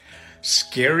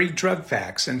scary drug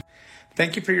facts. And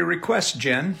thank you for your request,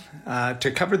 Jen,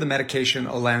 to cover the medication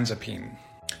olanzapine.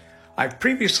 I've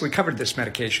previously covered this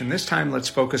medication. This time, let's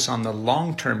focus on the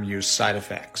long-term use side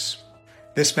effects.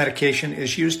 This medication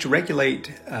is used to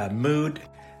regulate mood,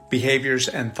 behaviors,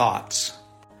 and thoughts.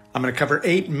 I'm going to cover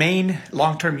 8 main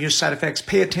long-term use side effects.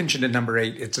 Pay attention to number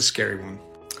 8. It's a scary one.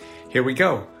 Here we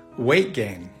go. Weight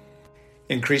gain,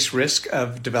 increased risk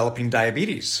of developing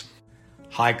diabetes,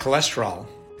 high cholesterol,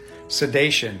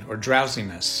 sedation or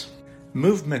drowsiness,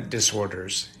 movement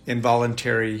disorders,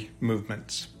 involuntary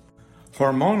movements,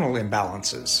 hormonal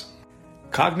imbalances,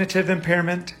 cognitive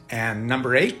impairment, and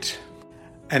number 8,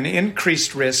 an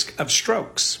increased risk of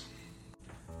strokes.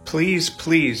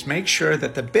 Please make sure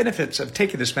that the benefits of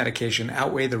taking this medication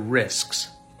outweigh the risks.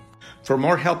 For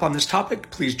more help on this topic,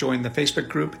 please join the Facebook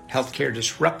group Healthcare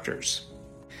Disruptors.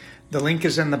 The link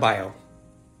is in the bio.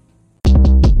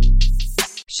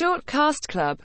 Shortcast Club